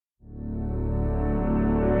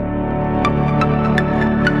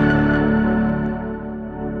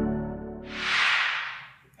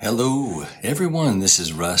everyone, this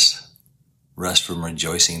is Russ from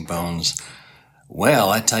Rejoicing Bones. Well,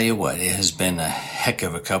 I tell you what, it has been a heck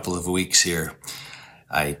of a couple of weeks here.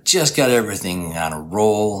 I just got everything on a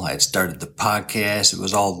roll. I had started the podcast. It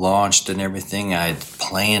was all launched and everything. I had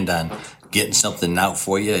planned on getting something out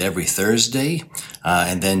for you every Thursday,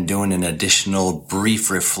 and then doing an additional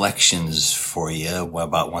brief reflections for you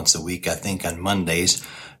about once a week, I think, on Mondays.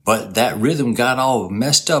 But that rhythm got all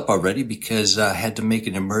messed up already because I had to make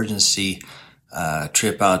an emergency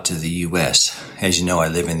trip out to the U.S. As you know, I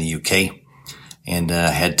live in the U.K. and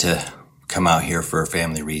had to come out here for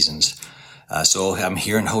family reasons. So I'm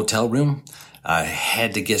here in a hotel room. I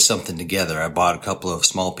had to get something together. I bought a couple of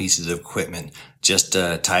small pieces of equipment just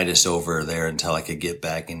to tide us over there until I could get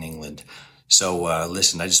back in England. So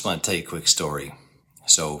listen, I just want to tell you a quick story.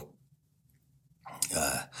 So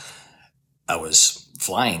I was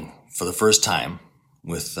flying for the first time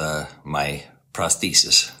with my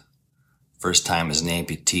prosthesis. First time as an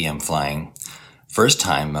amputee I'm flying. First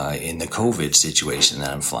time in the COVID situation that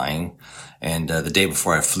I'm flying. And the day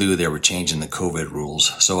before I flew, they were changing the COVID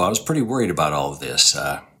rules. So I was pretty worried about all of this.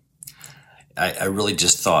 I really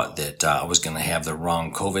just thought that I was going to have the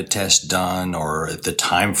wrong COVID test done, or the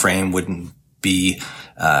time frame wouldn't be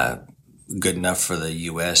good enough for the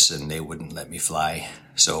U.S. and they wouldn't let me fly.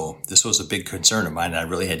 So this was a big concern of mine. I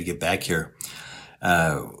really had to get back here.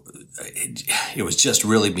 It was just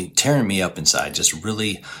really tearing me up inside, just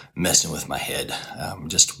really messing with my head,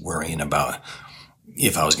 just worrying about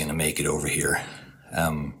if I was going to make it over here.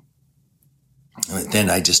 Then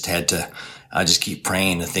I just keep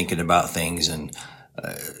praying and thinking about things and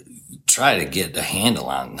try to get a handle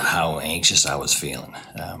on how anxious I was feeling.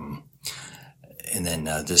 And then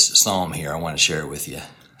this psalm here, I want to share it with you.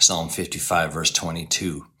 Psalm 55, verse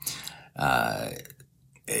 22.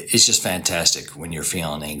 It's just fantastic when you're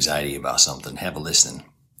feeling anxiety about something. Have a listen.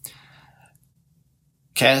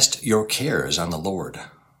 Cast your cares on the Lord,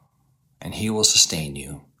 and he will sustain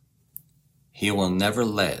you. He will never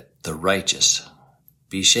let the righteous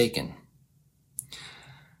be shaken.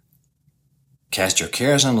 Cast your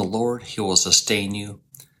cares on the Lord, he will sustain you.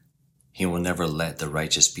 He will never let the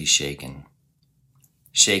righteous be shaken.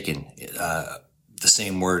 Shaken, the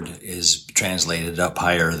same word is translated up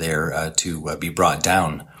higher there to be brought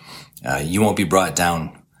down. You won't be brought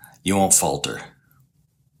down. You won't falter.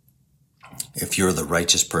 If you're the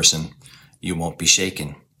righteous person, you won't be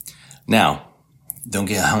shaken. Now, don't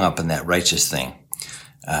get hung up on that righteous thing.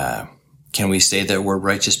 Can we say that we're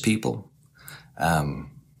righteous people?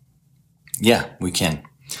 Yeah, we can.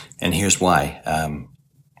 And here's why.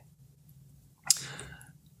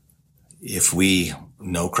 If we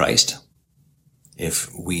know Christ,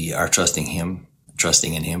 if we are trusting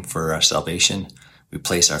in him for our salvation, we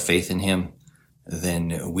place our faith in him,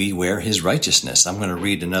 then we wear his righteousness. I'm going to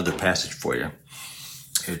read another passage for you.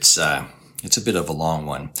 It's a bit of a long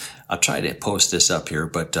one. I'll try to post this up here,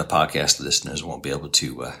 but podcast listeners won't be able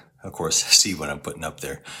to, of course, see what I'm putting up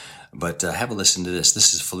there. But have a listen to this.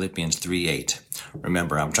 This is Philippians 3:8.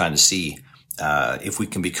 Remember, I'm trying to see if we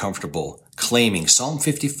can be comfortable claiming Psalm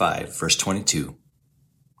 55, verse 22,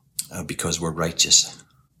 because we're righteous.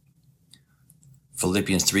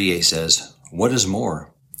 Philippians 3:8 says, "What is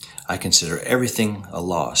more, I consider everything a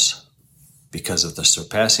loss because of the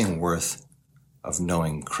surpassing worth of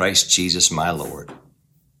knowing Christ Jesus my Lord,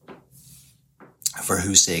 for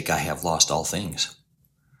whose sake I have lost all things.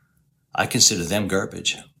 I consider them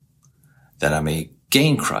garbage, that I may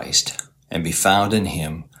gain Christ and be found in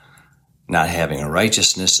him, not having a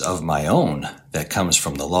righteousness of my own that comes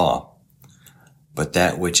from the law, but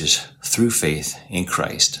that which is through faith in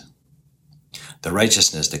Christ, the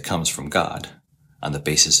righteousness that comes from God on the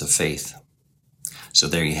basis of faith." So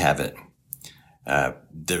there you have it.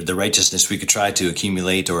 The righteousness we could try to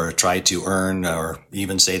accumulate or try to earn or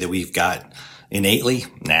even say that we've got innately,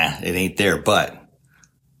 it ain't there. But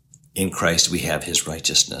in Christ we have his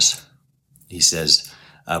righteousness. He says,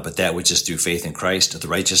 but that which is through faith in Christ, the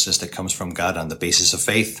righteousness that comes from God on the basis of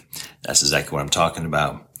faith, that's exactly what I'm talking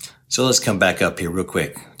about. So let's come back up here real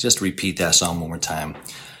quick. Just repeat that psalm one more time.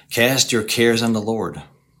 Cast your cares on the Lord,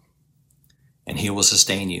 and he will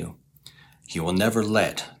sustain you. He will never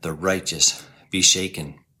let the righteous be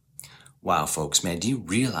shaken. Wow, folks, man, do you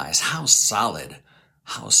realize how solid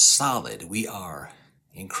we are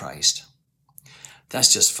in Christ?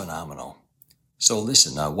 That's just phenomenal. So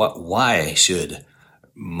listen, why should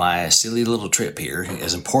my silly little trip here,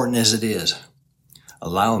 as important as it is,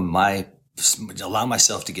 allow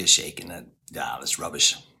myself to get shaken? That's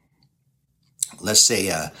rubbish. Let's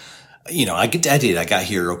say, I got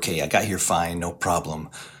here okay. I got here fine, no problem.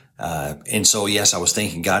 And so, yes, I was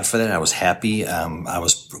thanking God for that. I was happy. I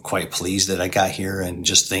was quite pleased that I got here and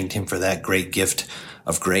just thanked him for that great gift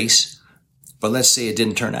of grace. But let's say it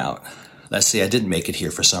didn't turn out. Let's say I didn't make it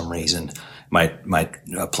here for some reason. My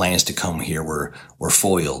plans to come here were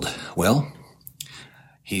foiled. Well,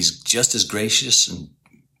 he's just as gracious and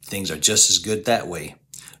things are just as good that way.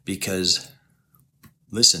 Because,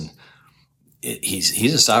 listen,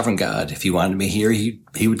 he's a sovereign God. If he wanted me here,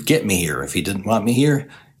 he would get me here. If he didn't want me here,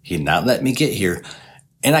 he'd not let me get here.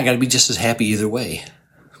 And I got to be just as happy either way.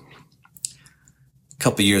 A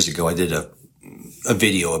couple of years ago, I did a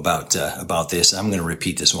video about this. I'm going to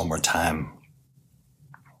repeat this one more time.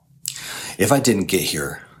 If I didn't get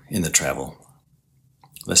here in the travel,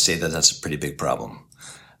 let's say that that's a pretty big problem.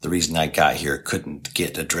 The reason I got here couldn't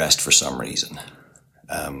get addressed for some reason.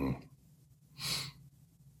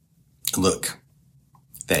 Look,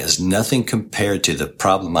 that is nothing compared to the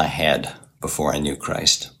problem I had before I knew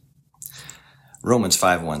Christ. Romans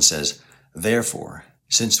 5:1 says, "Therefore,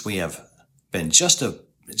 since we have been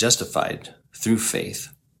justified through faith,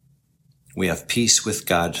 we have peace with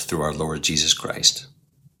God through our Lord Jesus Christ."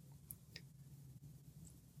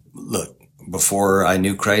 Look, before I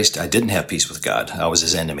knew Christ, I didn't have peace with God. I was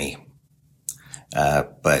his enemy.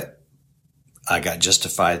 But I got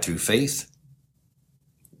justified through faith,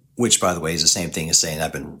 which, by the way, is the same thing as saying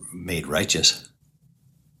I've been made righteous.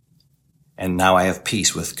 And now I have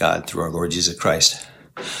peace with God through our Lord Jesus Christ.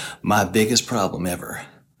 My biggest problem ever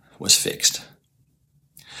was fixed.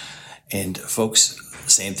 And folks,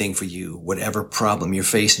 same thing for you. Whatever problem you're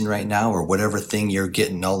facing right now or whatever thing you're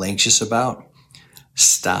getting all anxious about,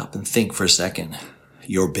 stop and think for a second.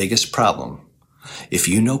 Your biggest problem, if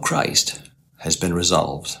you know Christ, has been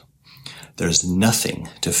resolved. There's nothing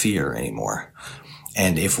to fear anymore.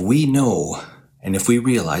 And if we know and if we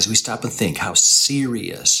realize, we stop and think how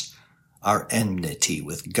serious our enmity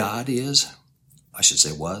with God is, I should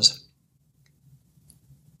say was,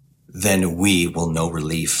 then we will know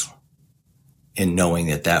relief in knowing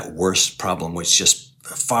that worst problem, which just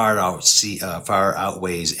far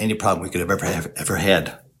outweighs any problem we could have ever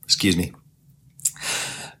had.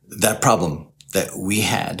 That problem that we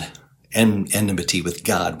had, enmity with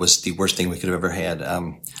God, was the worst thing we could have ever had.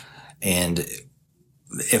 And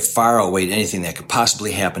it far outweighed anything that could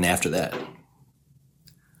possibly happen after that.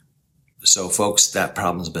 So, folks, that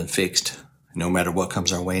problem's been fixed. No matter what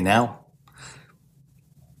comes our way now,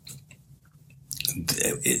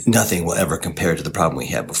 nothing will ever compare to the problem we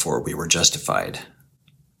had before we were justified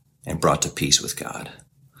and brought to peace with God.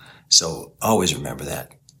 So always remember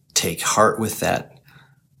that. Take heart with that.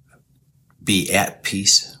 Be at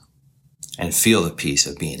peace and feel the peace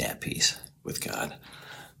of being at peace with God.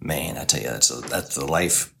 Man, I tell you, that's the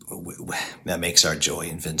life that makes our joy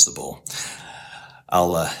invincible.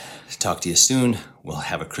 I'll talk to you soon. We'll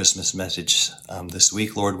have a Christmas message this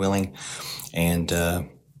week, Lord willing. And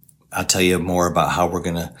I'll tell you more about how we're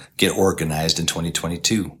going to get organized in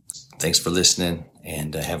 2022. Thanks for listening,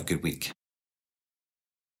 and have a good week.